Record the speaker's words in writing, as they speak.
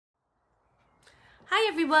Hi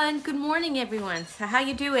everyone. Good morning everyone. So how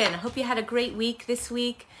you doing? I hope you had a great week this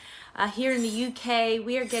week. Here in the UK,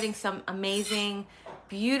 we are getting some amazing,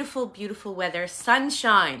 beautiful weather.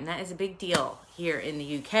 Sunshine, that is a big deal here in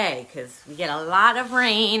the UK because we get a lot of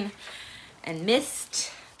rain and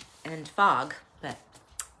mist and fog, but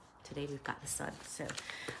today we've got the sun. So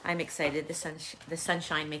I'm excited. The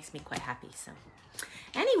sunshine makes me quite happy. So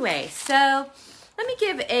anyway, let me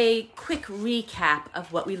give a quick recap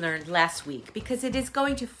of what we learned last week because it is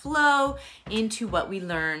going to flow into what we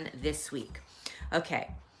learn this week.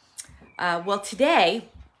 Okay. Today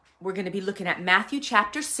we're going to be looking at Matthew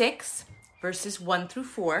chapter 6, verses 1 through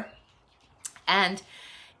 4. And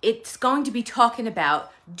it's going to be talking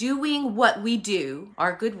about doing what we do,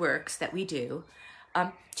 our good works that we do,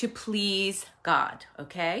 to please God.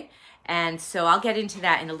 Okay. And so I'll get into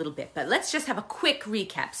that in a little bit, but let's just have a quick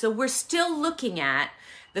recap. So we're still looking at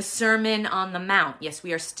the Sermon on the Mount. Yes,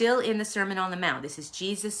 we are still in the Sermon on the Mount. This is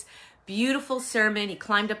Jesus' beautiful sermon. He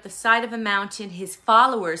climbed up the side of a mountain. His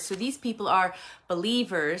followers, so these people are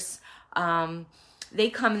believers, they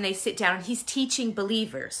come and they sit down and he's teaching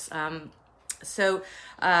believers. We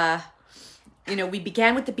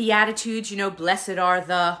began with the Beatitudes, blessed are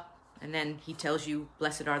the, and then he tells you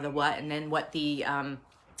blessed are the what, and then what the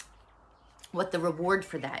reward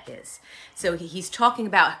for that is. So Jesus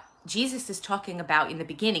is talking about in the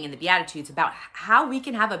beginning, in the Beatitudes, about how we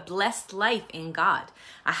can have a blessed life in God,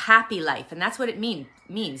 a happy life. And that's what it means.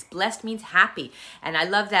 Blessed means happy. And I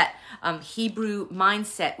love that Hebrew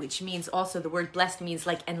mindset, which means also the word blessed means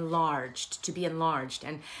like enlarged, to be enlarged.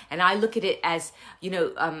 And I look at it as,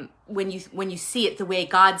 when you see it the way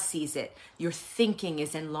God sees it, your thinking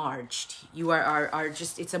is enlarged. You are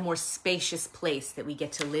just, it's a more spacious place that we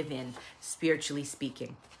get to live in, spiritually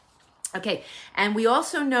speaking. Okay, and we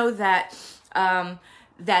also know that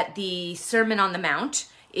that the Sermon on the Mount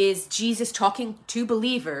is Jesus talking to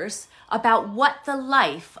believers about what the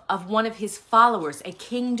life of one of his followers, a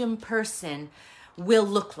kingdom person, will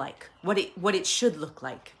look like, what it should look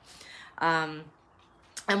like. And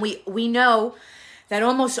we know that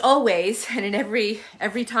almost always, and in every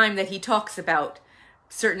time that he talks about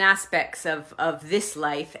certain aspects of this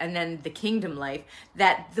life and then the kingdom life,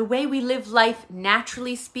 that the way we live life,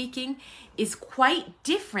 naturally speaking, is quite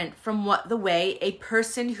different from the way a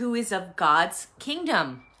person who is of God's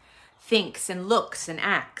kingdom thinks and looks and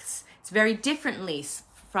acts. It's very differently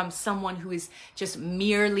from someone who is just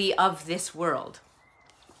merely of this world.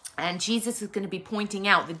 And Jesus is going to be pointing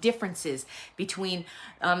out the differences between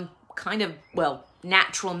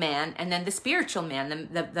natural man and then the spiritual man,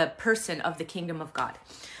 the person of the kingdom of God.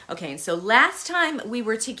 Okay, and so last time we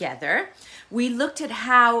were together, we looked at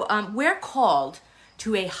how we're called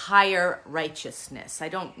to a higher righteousness. I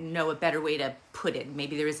don't know a better way to put it.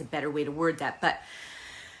 Maybe there is a better way to word that, but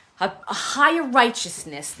a higher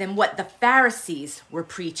righteousness than what the Pharisees were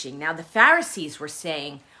preaching. Now, the Pharisees were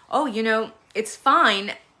saying, it's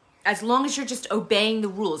fine as long as you're just obeying the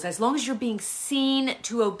rules, as long as you're being seen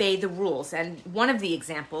to obey the rules. And one of the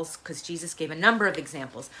examples, because Jesus gave a number of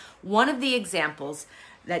examples, one of the examples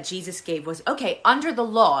that Jesus gave was, okay, under the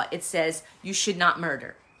law, it says you should not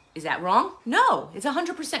murder. Is that wrong? No, it's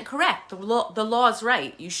 100% correct. The law is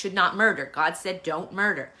right. You should not murder. God said don't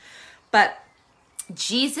murder. But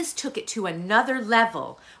Jesus took it to another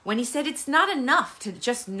level when he said it's not enough to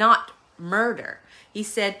just not murder. He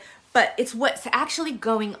said, but it's what's actually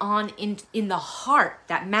going on in the heart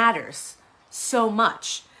that matters so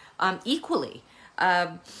much, equally.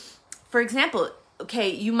 For example, okay,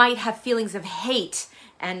 you might have feelings of hate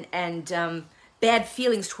and bad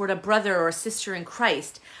feelings toward a brother or a sister in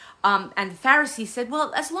Christ. And the Pharisees said,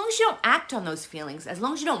 well, as long as you don't act on those feelings, as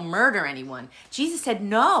long as you don't murder anyone. Jesus said,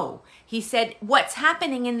 no. He said, what's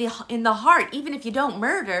happening in the heart, even if you don't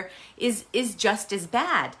murder, is just as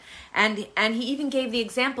bad. And he even gave the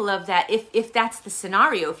example of that if that's the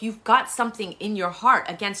scenario, if you've got something in your heart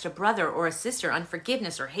against a brother or a sister,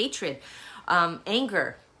 unforgiveness or hatred,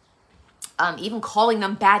 anger, even calling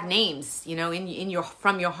them bad names,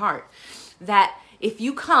 from your heart, that if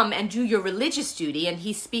you come and do your religious duty, and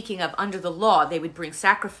he's speaking of under the law, they would bring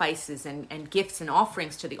sacrifices and gifts and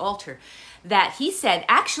offerings to the altar, that he said,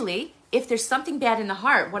 actually, if there's something bad in the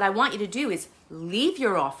heart, what I want you to do is leave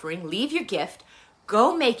your offering, leave your gift,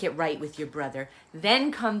 go make it right with your brother,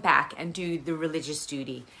 then come back and do the religious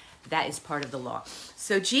duty. That is part of the law.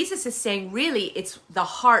 So Jesus is saying, really, it's the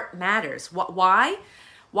heart matters. Why?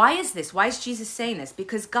 Why is this? Why is Jesus saying this?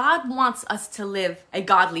 Because God wants us to live a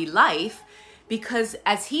godly life, because,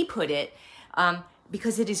 as he put it,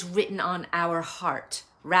 because it is written on our heart.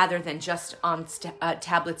 rather than just on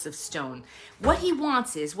tablets of stone. What he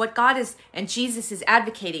wants is, what God is, and Jesus is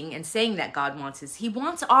advocating and saying that God wants is, he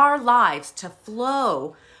wants our lives to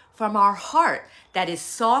flow from our heart that is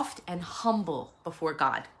soft and humble before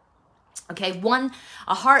God. Okay,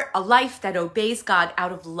 a life that obeys God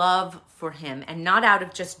out of love for him and not out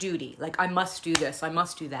of just duty. Like, I must do this, I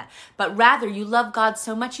must do that. But rather, you love God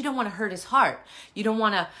so much you don't want to hurt his heart. You don't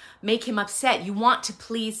want to make him upset. You want to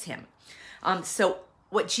please him. So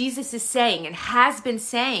what Jesus is saying and has been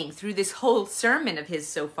saying through this whole sermon of his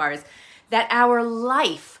so far is that our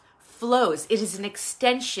life flows. It is an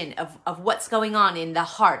extension of what's going on in the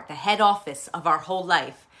heart, the head office of our whole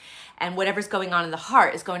life. And whatever's going on in the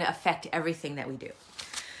heart is going to affect everything that we do.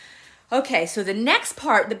 Okay, so the next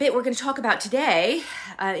part, the bit we're going to talk about today,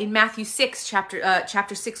 in Matthew 6,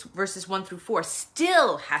 chapter 6, verses 1 through 4,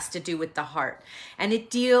 still has to do with the heart. And it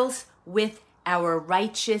deals with our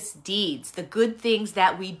righteous deeds, the good things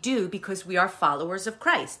that we do because we are followers of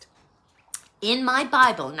Christ. In my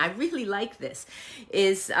Bible, and I really like this,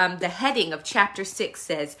 is the heading of chapter 6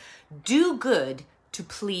 says, do good to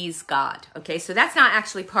please God. Okay, so that's not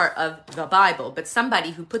actually part of the Bible, but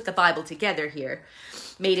somebody who put the Bible together here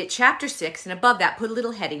made it chapter 6, and above that put a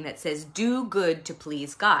little heading that says, do good to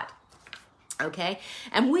please God. Okay,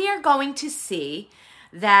 and we are going to see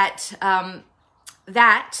that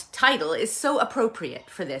that title is so appropriate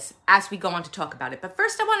for this as we go on to talk about it. But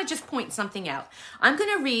first I want to just point something out. I'm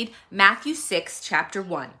going to read Matthew 6, chapter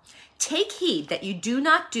 1. Take heed that you do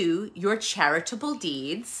not do your charitable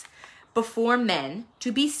deeds before men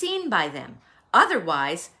to be seen by them.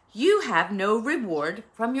 Otherwise, you have no reward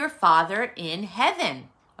from your Father in heaven.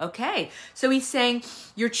 Okay, so he's saying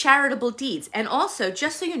your charitable deeds. And also,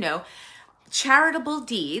 just so you know, charitable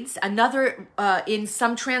deeds, another, in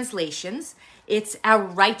some translations, it's our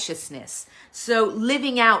righteousness. So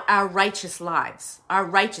living out our righteous lives, our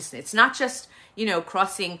righteousness. It's not just,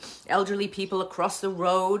 crossing elderly people across the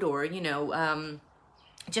road or,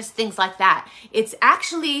 just things like that. It's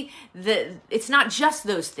actually it's not just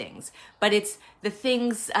those things, but it's the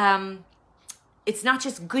things, it's not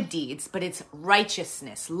just good deeds, but it's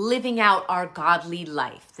righteousness, living out our godly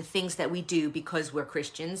life, the things that we do because we're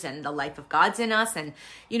Christians and the life of God's in us. And,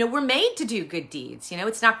 we're made to do good deeds.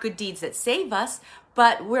 It's not good deeds that save us,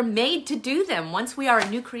 but we're made to do them. Once we are a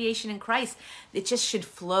new creation in Christ, it just should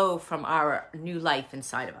flow from our new life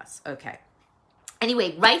inside of us. Okay.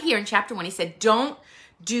 Anyway, right here in chapter 1, he said, don't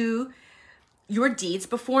do your deeds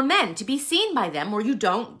before men to be seen by them, or you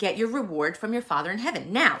don't get your reward from your Father in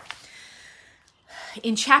heaven. Now,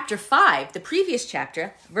 in chapter 5, the previous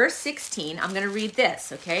chapter, verse 16, I'm going to read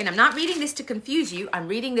this, okay? And I'm not reading this to confuse you. I'm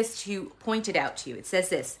reading this to point it out to you. It says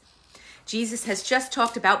this. Jesus has just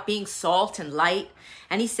talked about being salt and light.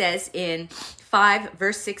 And he says in 5,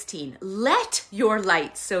 verse 16, let your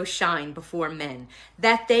light so shine before men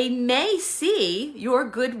that they may see your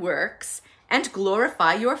good works and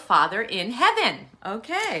glorify your Father in heaven.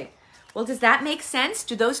 Okay. Well, does that make sense?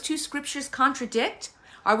 Do those two scriptures contradict?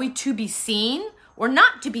 Are we to be seen or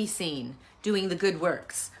not to be seen doing the good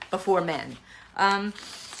works before men? And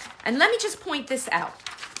let me just point this out.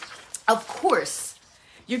 Of course,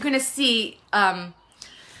 you're going to see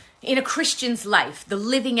in a Christian's life, the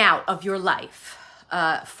living out of your life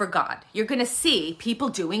for God. You're going to see people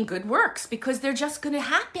doing good works because they're just going to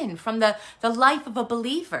happen from the life of a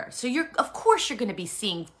believer. So of course you're going to be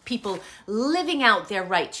seeing people living out their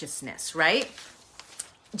righteousness, right?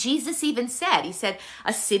 Jesus even said, he said,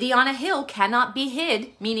 a city on a hill cannot be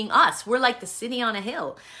hid, meaning us. We're like the city on a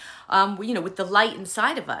hill, with the light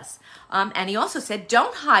inside of us. And he also said,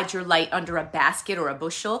 don't hide your light under a basket or a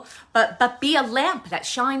bushel, but be a lamp that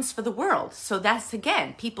shines for the world. So that's,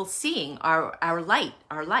 again, people seeing our light,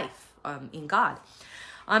 our life in God.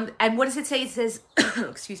 And what does it say? It says,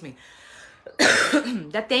 excuse me,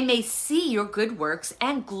 that they may see your good works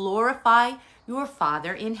and glorify your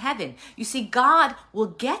Father in heaven. You see, God will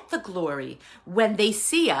get the glory when they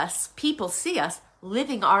see us, people see us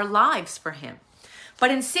living our lives for him.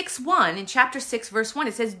 But in in chapter 6, verse 1,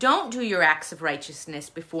 it says, don't do your acts of righteousness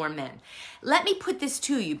before men. Let me put this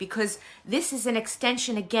to you, because this is an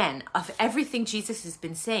extension again of everything Jesus has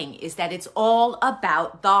been saying, is that it's all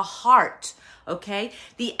about the heart. Okay?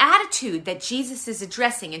 The attitude that Jesus is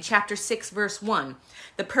addressing in chapter 6, verse 1,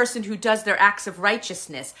 the person who does their acts of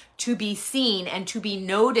righteousness to be seen and to be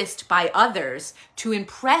noticed by others, to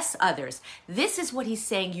impress others. This is what he's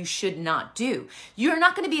saying you should not do. You're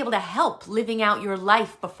not going to be able to help living out your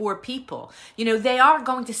life before people. They are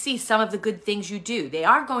going to see some of the good things you do. They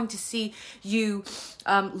are going to see you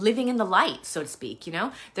living in the light, so to speak.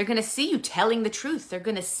 They're going to see you telling the truth. They're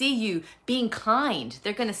going to see you being kind.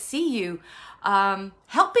 They're going to see you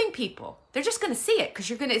helping people. They're just going to see it because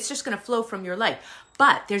it's just going to flow from your life.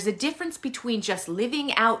 But there's a difference between just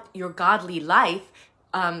living out your godly life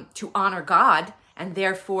to honor God, and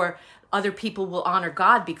therefore other people will honor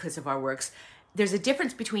God because of our works. There's a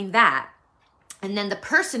difference between that and then the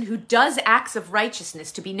person who does acts of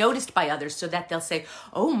righteousness to be noticed by others so that they'll say,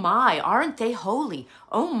 oh my, aren't they holy?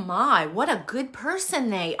 Oh my, what a good person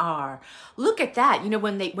they are. Look at that.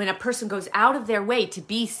 When a person goes out of their way to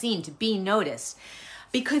be seen, to be noticed.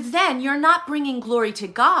 Because then you're not bringing glory to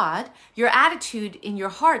God. Your attitude in your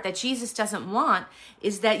heart that Jesus doesn't want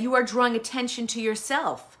is that you are drawing attention to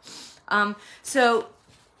yourself. So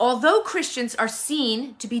although Christians are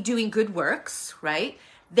seen to be doing good works, right?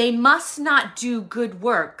 They must not do good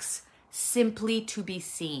works simply to be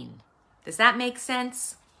seen. Does that make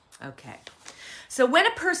sense? Okay. So when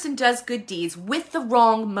a person does good deeds with the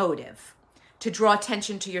wrong motive, to draw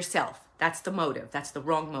attention to yourself, that's the motive, that's the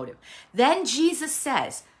wrong motive. Then Jesus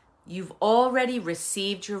says, you've already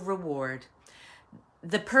received your reward.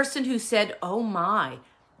 The person who said, oh my,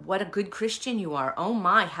 what a good Christian you are. Oh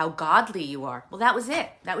my, how godly you are. Well, that was it.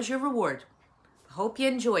 That was your reward. Hope you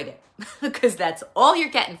enjoyed it because that's all you're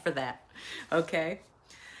getting for that. Okay.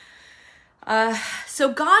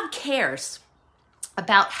 So God cares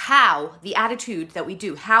about how the attitude that we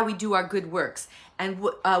do, how we do our good works, and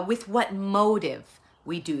with what motive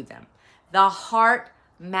we do them. The heart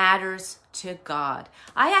matters to God.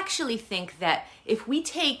 I actually think that if we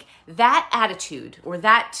take that attitude or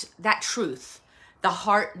that truth, the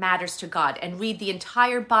heart matters to God, and read the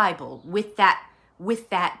entire Bible with that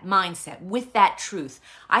mindset, with that truth,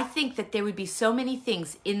 I think that there would be so many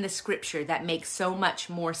things in the scripture that make so much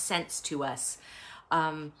more sense to us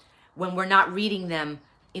when we're not reading them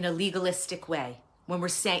in a legalistic way. When we're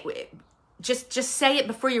saying, just say it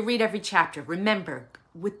before you read every chapter. Remember,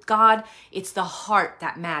 with God, it's the heart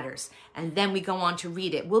that matters. And then we go on to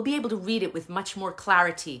read it. We'll be able to read it with much more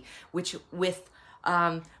clarity, with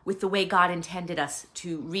the way God intended us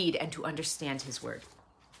to read and to understand his word.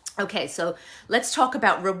 Okay, so let's talk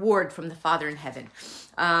about reward from the Father in heaven.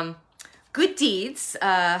 Good deeds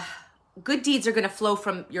are going to flow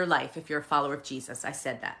from your life if you're a follower of Jesus. I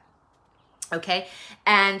said that. Okay,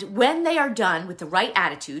 and when they are done with the right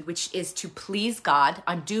attitude, which is to please God,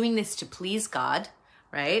 I'm doing this to please God,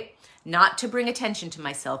 right? Not to bring attention to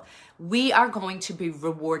myself. We are going to be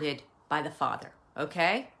rewarded by the Father,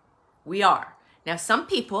 okay? We are. Now, some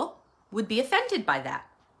people would be offended by that.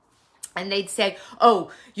 And they'd say,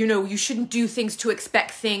 oh, you shouldn't do things to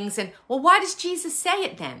expect things. And, well, why does Jesus say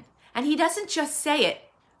it then? And he doesn't just say it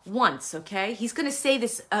once, okay? He's going to say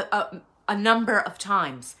this a number of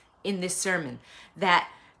times in this sermon, that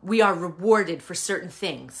we are rewarded for certain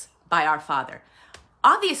things by our Father.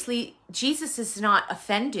 Obviously, Jesus is not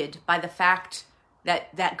offended by the fact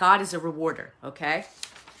that God is a rewarder, okay?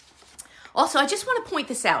 Also, I just want to point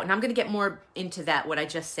this out, and I'm going to get more into that, what I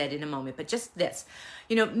just said in a moment, but just this.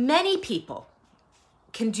 Many people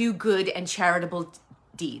can do good and charitable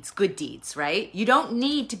deeds, good deeds, right? You don't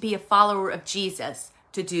need to be a follower of Jesus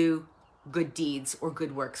to do good deeds or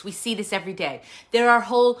good works. We see this every day. There are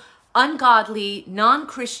whole ungodly,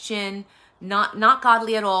 non-Christian, not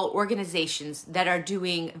godly at all organizations that are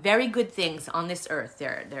doing very good things on this earth.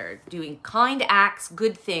 They're doing kind acts,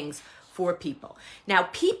 good things for people. Now,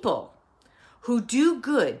 people who do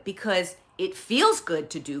good because it feels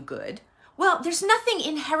good to do good, well, there's nothing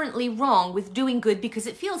inherently wrong with doing good because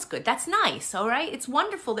it feels good. That's nice, all right? It's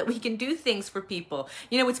wonderful that we can do things for people.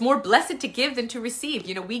 It's more blessed to give than to receive.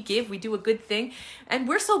 We give, we do a good thing, and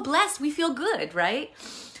we're so blessed, we feel good, right?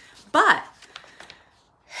 But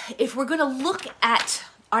if we're going to look at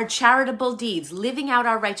our charitable deeds, living out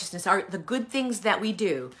our righteousness, the good things that we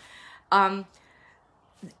do,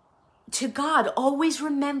 to God, always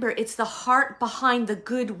remember it's the heart behind the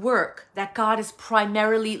good work that God is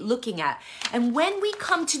primarily looking at. And when we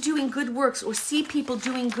come to doing good works or see people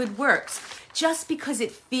doing good works, just because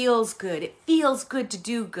it feels good to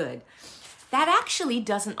do good, that actually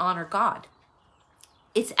doesn't honor God.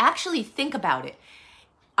 It's actually, think about it.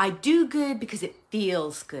 I do good because it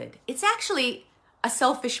feels good. It's actually a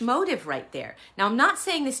selfish motive right there. Now, I'm not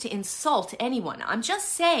saying this to insult anyone. I'm just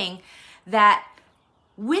saying that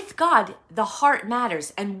with God, the heart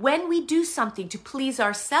matters. And when we do something to please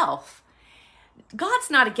ourselves,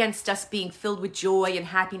 God's not against us being filled with joy and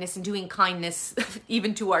happiness and doing kindness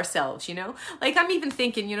even to ourselves, Like I'm even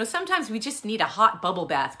thinking, sometimes we just need a hot bubble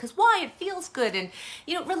bath because why? It feels good and,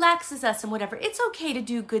 it relaxes us and whatever. It's okay to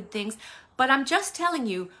do good things. But I'm just telling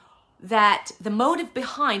you, that the motive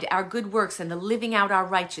behind our good works and the living out our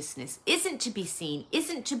righteousness isn't to be seen,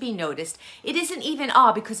 isn't to be noticed. It isn't even,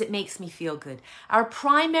 because it makes me feel good. Our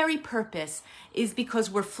primary purpose is because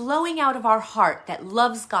we're flowing out of our heart that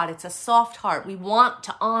loves God. It's a soft heart. We want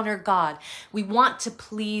to honor God. We want to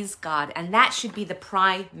please God. And that should be the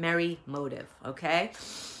primary motive, okay?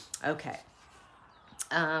 Okay.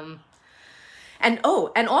 And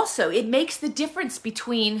also it makes the difference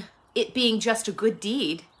between it being just a good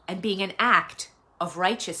deed and being an act of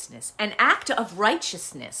righteousness. An act of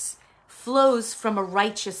righteousness flows from a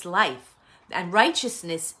righteous life. And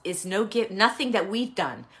righteousness is nothing that we've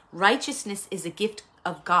done. Righteousness is a gift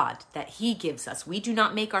of God that he gives us. We do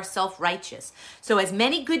not make ourselves righteous. So as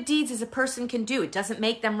many good deeds as a person can do, it doesn't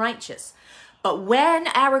make them righteous. But when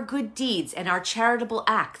our good deeds and our charitable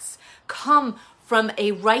acts come from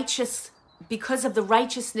because of the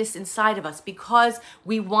righteousness inside of us, because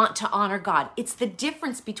we want to honor God. It's the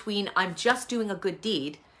difference between I'm just doing a good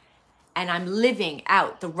deed and I'm living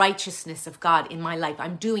out the righteousness of God in my life.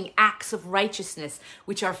 I'm doing acts of righteousness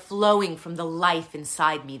which are flowing from the life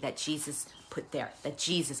inside me that Jesus put there,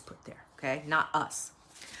 okay? Not us.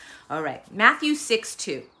 All right, Matthew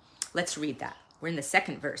 6:2. Let's read that. We're in the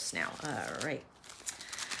second verse now. All right.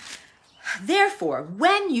 Therefore,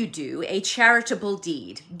 when you do a charitable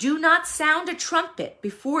deed, do not sound a trumpet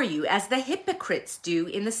before you as the hypocrites do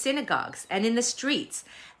in the synagogues and in the streets,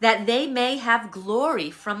 that they may have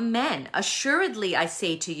glory from men. Assuredly, I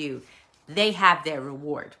say to you, they have their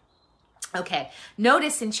reward. Okay,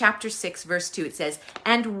 notice in chapter 6, verse 2, it says,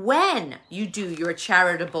 and when you do your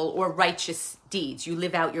charitable or righteous deeds, you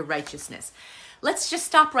live out your righteousness. Let's just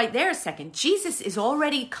stop right there a second. Jesus is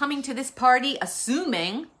already coming to this party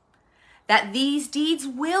assuming that these deeds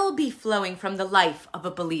will be flowing from the life of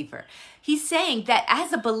a believer. He's saying that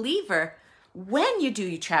as a believer, when you do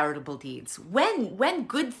your charitable deeds, when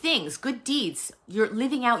good things, good deeds, you're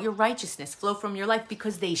living out your righteousness flow from your life,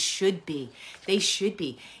 because they should be.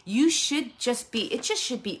 You should just be, it just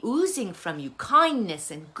should be oozing from you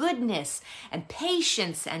kindness and goodness and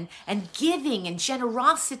patience and giving and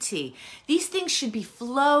generosity. These things should be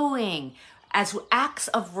flowing as acts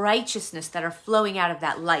of righteousness that are flowing out of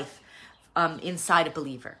that life inside a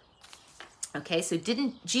believer. Okay, so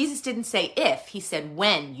Jesus didn't say if, he said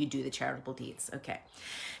when you do the charitable deeds. Okay,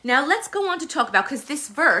 now let's go on to talk about, because this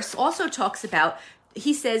verse also talks about,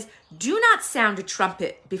 he says, do not sound a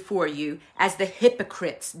trumpet before you as the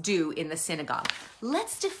hypocrites do in the synagogue.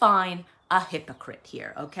 Let's define a hypocrite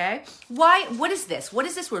here, okay? What is this? What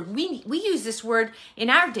is this word? We use this word in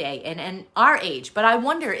our day and our age, but I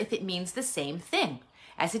wonder if it means the same thing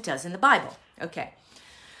as it does in the Bible. Okay.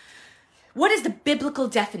 What is the biblical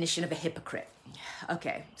definition of a hypocrite?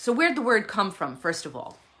 Okay, so where'd the word come from, first of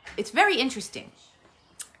all? It's very interesting.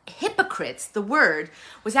 Hypocrites, the word,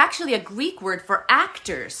 was actually a Greek word for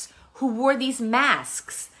actors who wore these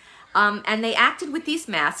masks. And they acted with these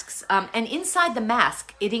masks, and inside the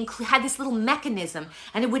mask, it had this little mechanism,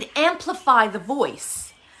 and it would amplify the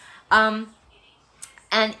voice. So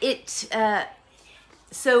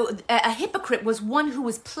a hypocrite was one who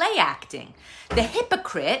was play acting. The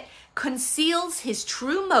hypocrite conceals his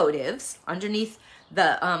true motives underneath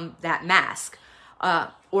that mask,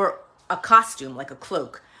 or a costume like a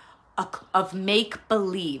cloak of make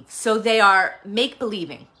believe. So they are make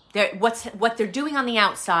believing. What they're doing on the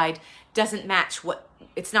outside doesn't match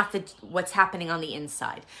what's happening on the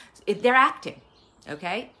inside. They're acting.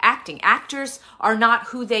 Okay, actors are not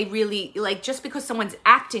who they really like. Just because someone's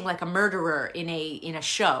acting like a murderer in a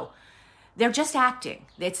show, they're just acting.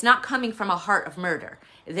 It's not coming from a heart of murder.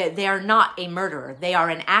 They are not a murderer. They are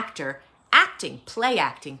an actor, play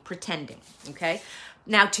acting, pretending. Okay,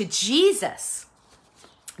 now to Jesus,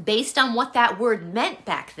 based on what that word meant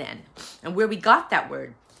back then and where we got that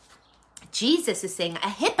word, Jesus is saying a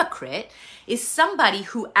hypocrite is somebody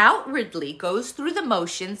who outwardly goes through the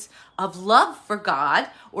motions of love for God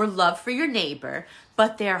or love for your neighbor,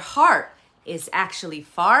 but their heart is actually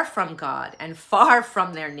far from God and far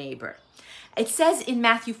from their neighbor. It says in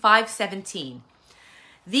Matthew 5:17,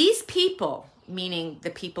 these people, meaning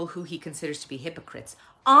the people who he considers to be hypocrites,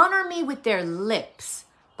 honor me with their lips,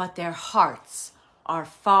 but their hearts are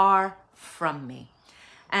far from me.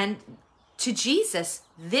 And to Jesus,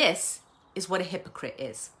 this is what a hypocrite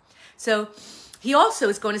is. So he also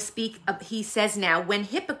is going to speak, he says now, when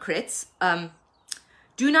hypocrites,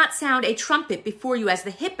 do not sound a trumpet before you as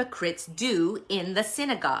the hypocrites do in the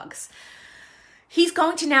synagogues. He's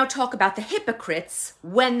going to now talk about the hypocrites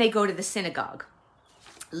when they go to the synagogue.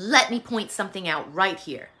 Let me point something out right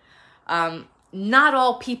here. Not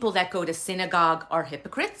all people that go to synagogue are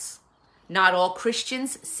hypocrites. Not all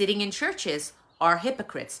Christians sitting in churches are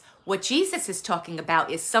hypocrites. What Jesus is talking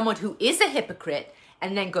about is someone who is a hypocrite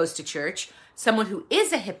and then goes to church, someone who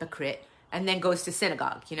is a hypocrite and then goes to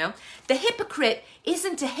synagogue, you know? The hypocrite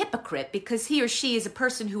isn't a hypocrite because he or she is a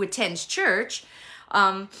person who attends church,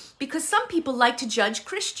 because some people like to judge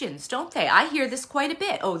Christians, don't they? I hear this quite a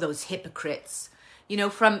bit. Oh, those hypocrites, you know,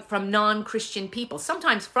 from non-Christian people,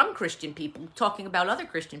 sometimes from Christian people talking about other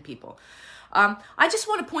Christian people. I just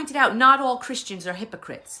want to point it out, not all Christians are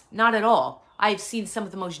hypocrites, not at all. I've seen some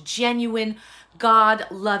of the most genuine,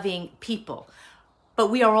 God-loving people, but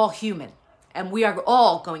we are all human. And we are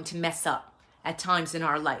all going to mess up at times in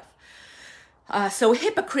our life. So a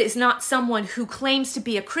hypocrite is not someone who claims to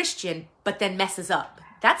be a Christian, but then messes up.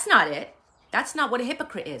 That's not it. That's not what a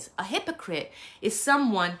hypocrite is. A hypocrite is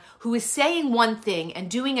someone who is saying one thing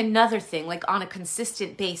and doing another thing, like on a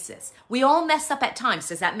consistent basis. We all mess up at times.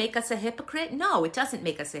 Does that make us a hypocrite? No, it doesn't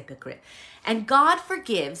make us a hypocrite. And God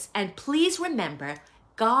forgives, and please remember,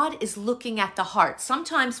 God is looking at the heart.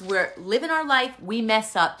 Sometimes we're living our life, we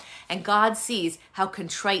mess up, and God sees how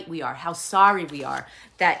contrite we are, how sorry we are,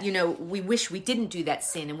 that, you know, we wish we didn't do that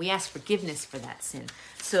sin, and we ask forgiveness for that sin.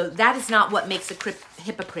 So that is not what makes a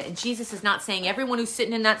hypocrite. And Jesus is not saying everyone who's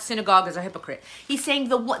sitting in that synagogue is a hypocrite. He's saying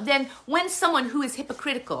then when someone who is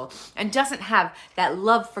hypocritical and doesn't have that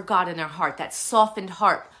love for God in their heart, that softened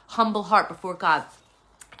heart, humble heart before God,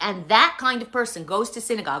 and that kind of person goes to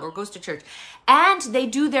synagogue or goes to church, and they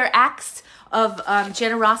do their acts of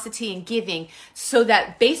generosity and giving, so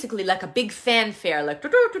that basically like a big fanfare, like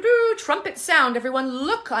trumpet sound, everyone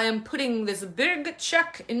look, I am putting this big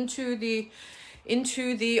check into the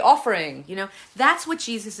offering. You know, that's what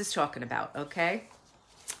Jesus is talking about, okay?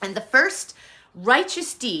 And the first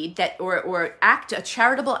righteous deed that or act, a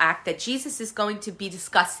charitable act that Jesus is going to be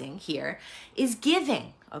discussing here is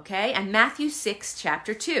giving. Okay, and Matthew 6,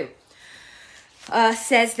 chapter 2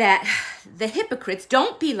 says that the hypocrites,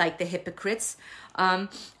 don't be like the hypocrites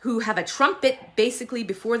who have a trumpet basically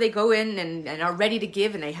before they go in and are ready to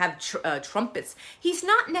give, and they have trumpets. He's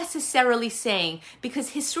not necessarily saying,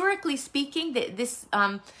 because historically speaking, that this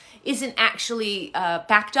isn't actually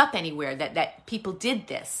backed up anywhere, that people did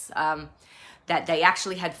this, that they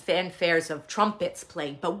actually had fanfares of trumpets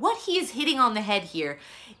playing. But what he is hitting on the head here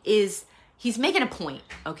is, he's making a point,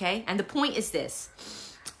 okay? And the point is this.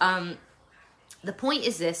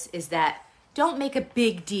 Is that don't make a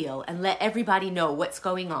big deal and let everybody know what's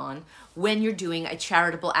going on when you're doing a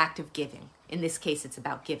charitable act of giving. In this case, it's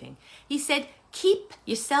about giving. He said, keep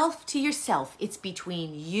yourself to yourself. It's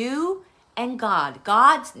between you and God.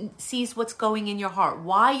 God sees what's going in your heart,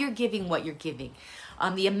 why you're giving what you're giving.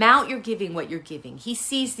 The amount you're giving, what you're giving. He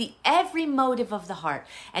sees every motive of the heart,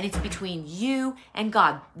 and it's between you and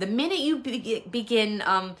God. The minute you begin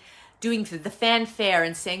doing the fanfare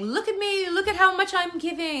and saying, look at me, look at how much I'm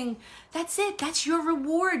giving, that's it. That's your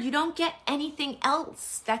reward. You don't get anything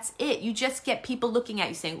else. That's it. You just get people looking at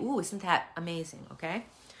you saying, ooh, isn't that amazing, okay?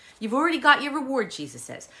 You've already got your reward, Jesus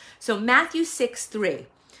says. So Matthew 6:3.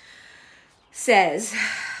 says,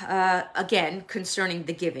 again, concerning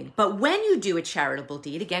the giving. But when you do a charitable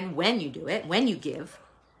deed, again, when you do it, when you give,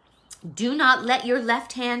 do not let your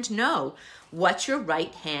left hand know what your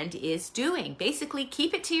right hand is doing. Basically,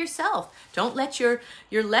 keep it to yourself. Don't let your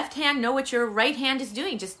left hand know what your right hand is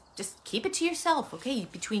doing. Just keep it to yourself, okay?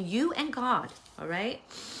 Between you and God, all right?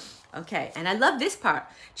 Okay, and I love this part,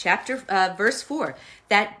 verse 4,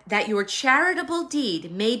 that your charitable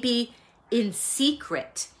deed may be in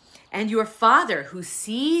secret, and your Father who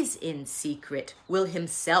sees in secret will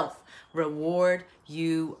himself reward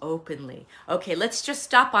you openly. Okay, let's just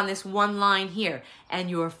stop on this one line here. And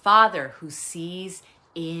your Father who sees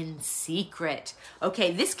in secret.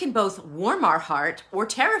 Okay, this can both warm our heart or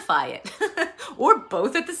terrify it, or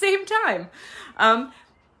both at the same time.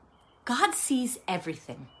 God sees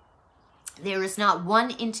everything. There is not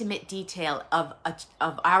one intimate detail of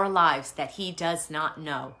our lives that he does not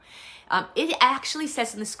know. It actually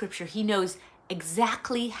says in the scripture, he knows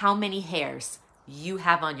exactly how many hairs you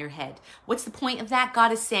have on your head. What's the point of that?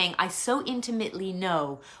 God is saying, I so intimately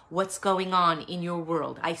know what's going on in your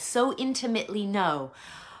world. I so intimately know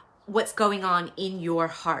what's going on in your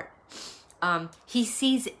heart. He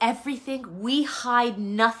sees everything. We hide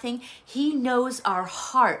nothing. He knows our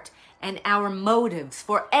heart and our motives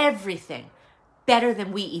for everything better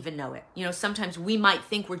than we even know it. You know, sometimes we might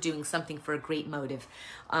think we're doing something for a great motive,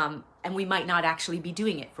 and we might not actually be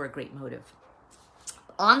doing it for a great motive.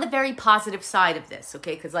 On the very positive side of this,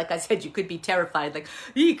 okay, because like I said, you could be terrified, like,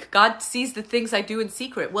 eek, God sees the things I do in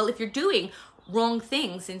secret. Well, if you're doing wrong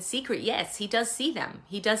things in secret, yes, he does see them.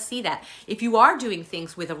 He does see that. If you are doing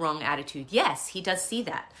things with a wrong attitude, yes, he does see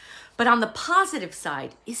that. But on the positive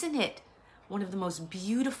side, isn't it one of the most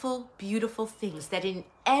beautiful, beautiful things, that in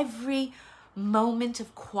every moment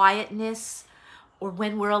of quietness or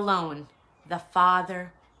when we're alone, the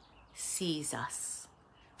Father sees us.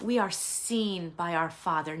 We are seen by our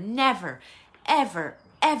Father. Never, ever,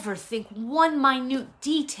 ever think one minute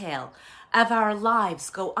detail of our lives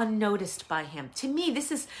go unnoticed by him. To me,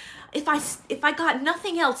 this is, if I got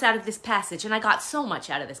nothing else out of this passage, and I got so much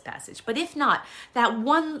out of this passage, but if not, that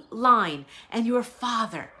one line, and your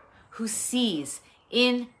Father who sees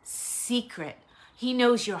in secret. He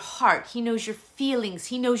knows your heart. He knows your feelings.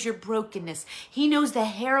 He knows your brokenness. He knows the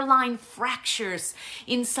hairline fractures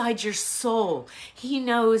inside your soul. He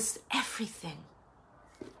knows everything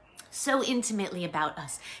so intimately about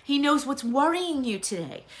us. He knows what's worrying you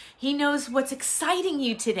today. He knows what's exciting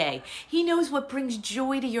you today. He knows what brings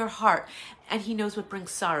joy to your heart, and he knows what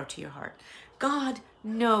brings sorrow to your heart. God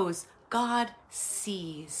knows. God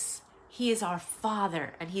sees. He is our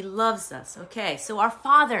Father, and he loves us, okay? So our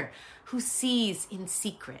Father who sees in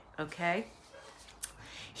secret, okay?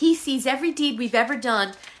 He sees every deed we've ever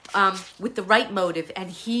done with the right motive,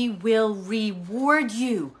 and he will reward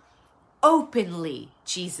you openly,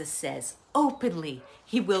 Jesus says. Openly,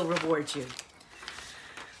 he will reward you.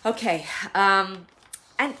 Okay, and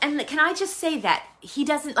can I just say that he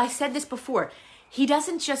doesn't, I said this before, he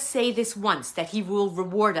doesn't just say this once, that he will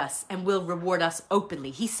reward us and will reward us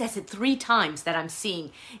openly. He says it 3 times that I'm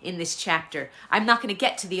seeing in this chapter. I'm not going to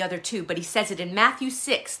get to the other 2, but he says it in Matthew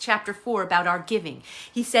 6, chapter 4, about our giving.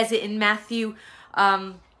 He says it in Matthew,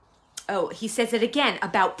 he says it again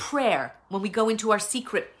about prayer. When we go into our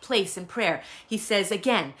secret place in prayer, he says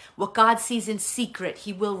again, what God sees in secret,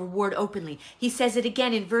 he will reward openly. He says it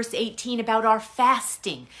again in verse 18 about our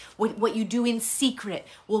fasting. What you do in secret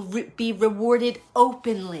will be rewarded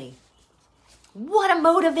openly. What a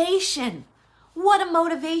motivation. What a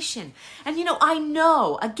motivation. And I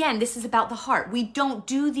know, again, this is about the heart. We don't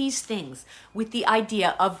do these things with the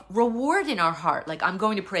idea of reward in our heart. Like, I'm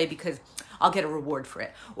going to pray because I'll get a reward for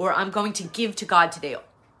it. Or I'm going to give to God today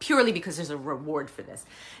purely because there's a reward for this.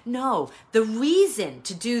 No, the reason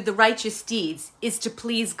to do the righteous deeds is to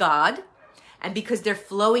please God, and because they're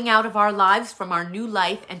flowing out of our lives from our new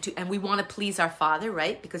life, and we want to please our Father,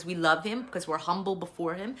 right? Because we love him, because we're humble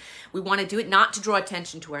before him. We want to do it not to draw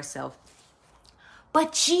attention to ourselves.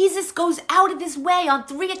 But Jesus goes out of his way on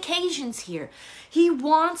 3 occasions here. He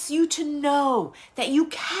wants you to know that you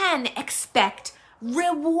can expect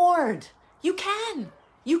reward. You can.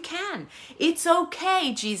 You can. It's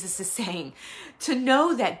okay, Jesus is saying, to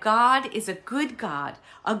know that God is a good God,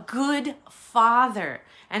 a good Father.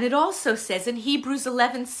 And it also says in Hebrews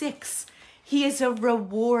 11:6, he is a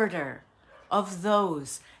rewarder of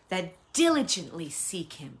those that diligently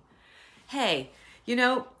seek him. Hey,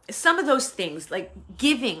 some of those things, like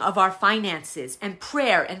giving of our finances and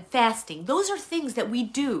prayer and fasting, those are things that we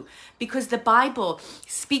do because the Bible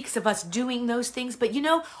speaks of us doing those things. But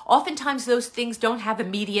oftentimes those things don't have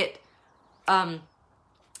immediate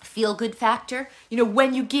feel-good factor.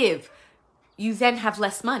 When you give, you then have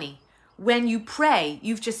less money. When you pray,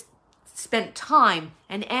 you've just spent time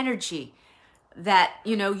and energy that,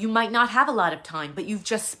 you might not have a lot of time, but you've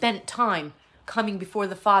just spent time coming before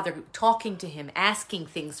the Father, talking to him, asking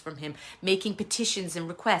things from him, making petitions and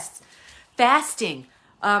requests. Fasting,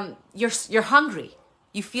 you're hungry.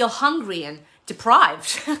 You feel hungry and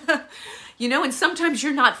deprived. And sometimes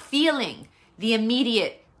you're not feeling the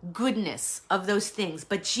immediate goodness of those things.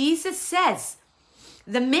 But Jesus says,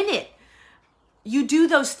 the minute you do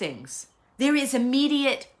those things, there is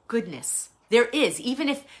immediate goodness. There is, even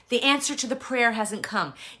if the answer to the prayer hasn't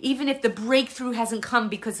come, even if the breakthrough hasn't come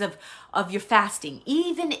because of your fasting,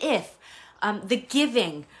 even if the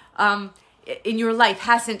giving in your life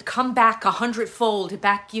hasn't come back 100-fold,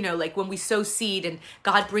 back, like when we sow seed and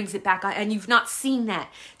God brings it back, and you've not seen that.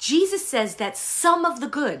 Jesus says that some of the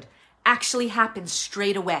good actually happens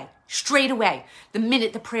straight away. Straight away, the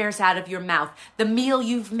minute the prayer's out of your mouth, the meal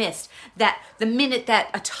you've missed, that the minute that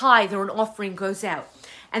a tithe or an offering goes out.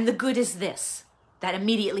 And the good is this, that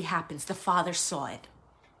immediately happens. The Father saw it.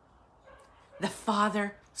 The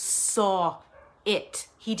Father saw it.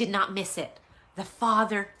 He did not miss it. The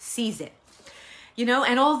Father sees it.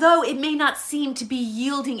 And although it may not seem to be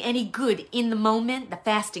yielding any good in the moment, the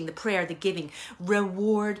fasting, the prayer, the giving,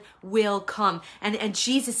 reward will come. And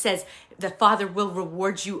Jesus says the Father will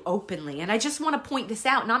reward you openly. And I just want to point this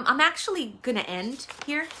out. And I'm actually going to end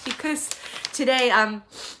here because today,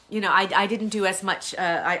 I didn't do as much.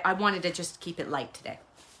 I wanted to just keep it light today.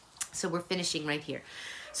 So we're finishing right here.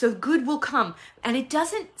 So good will come. And it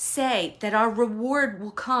doesn't say that our reward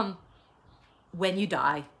will come when you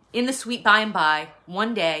die. in the sweet by and by,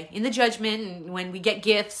 one day, in the judgment, and when we get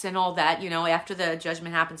gifts and all that, after the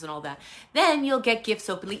judgment happens and all that, then you'll get gifts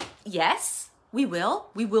openly. Yes, we will.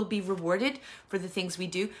 We will be rewarded for the things we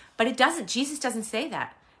do. But Jesus doesn't say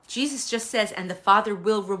that. Jesus just says, and the Father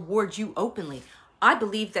will reward you openly. I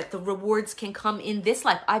believe that the rewards can come in this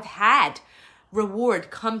life. I've had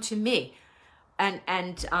reward come to me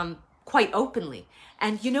and quite openly.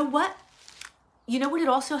 And you know what? You know what it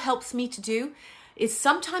also helps me to do? Is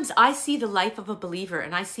sometimes I see the life of a believer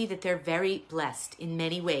and I see that they're very blessed in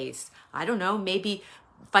many ways. I don't know, maybe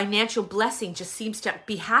financial blessing just seems to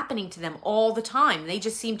be happening to them all the time. They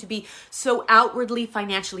just seem to be so outwardly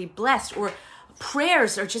financially blessed, or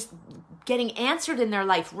prayers are just getting answered in their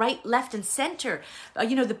life, right, left, and center.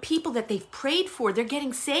 The people that they've prayed for, they're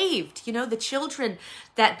getting saved. The children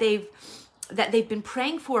that they've been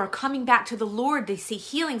praying for are coming back to the Lord. They see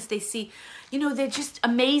healings. They see, they're just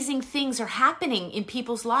amazing things are happening in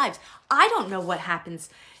people's lives. I don't know what happens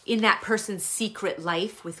in that person's secret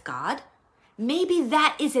life with God. Maybe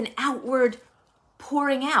that is an outward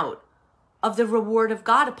pouring out of the reward of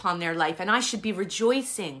God upon their life, and I should be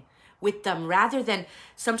rejoicing with them rather than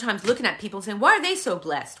sometimes looking at people and saying, why are they so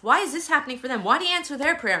blessed? Why is this happening for them? Why do you answer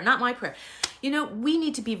their prayer, not my prayer? We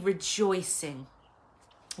need to be rejoicing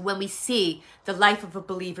when we see the life of a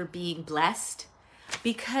believer being blessed,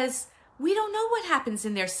 because we don't know what happens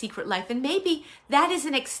in their secret life. And maybe that is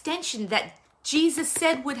an extension that Jesus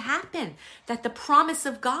said would happen, that the promise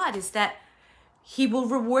of God is that he will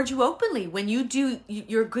reward you openly when you do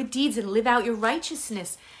your good deeds and live out your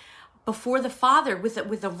righteousness before the Father with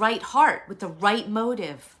a right heart, with the right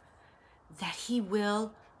motive, that he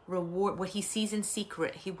will reward what he sees in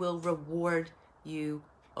secret. He will reward you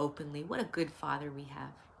openly. What a good Father we have.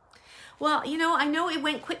 Well, I know it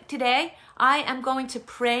went quick today. I am going to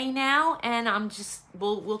pray now, and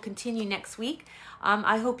we'll continue next week.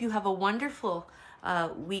 I hope you have a wonderful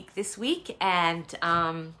week this week, and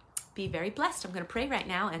be very blessed. I'm going to pray right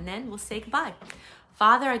now, and then we'll say goodbye.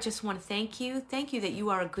 Father, I just want to thank you. Thank you that you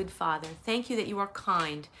are a good Father. Thank you that you are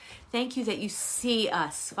kind. Thank you that you see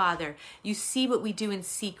us, Father. You see what we do in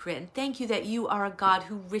secret. And thank you that you are a God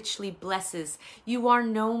who richly blesses. You are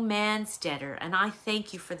no man's debtor. And I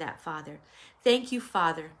thank you for that, Father. Thank you,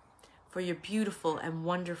 Father, for your beautiful and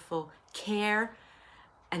wonderful care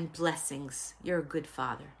and blessings. You're a good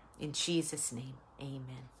Father. In Jesus' name,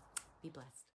 amen. Be blessed.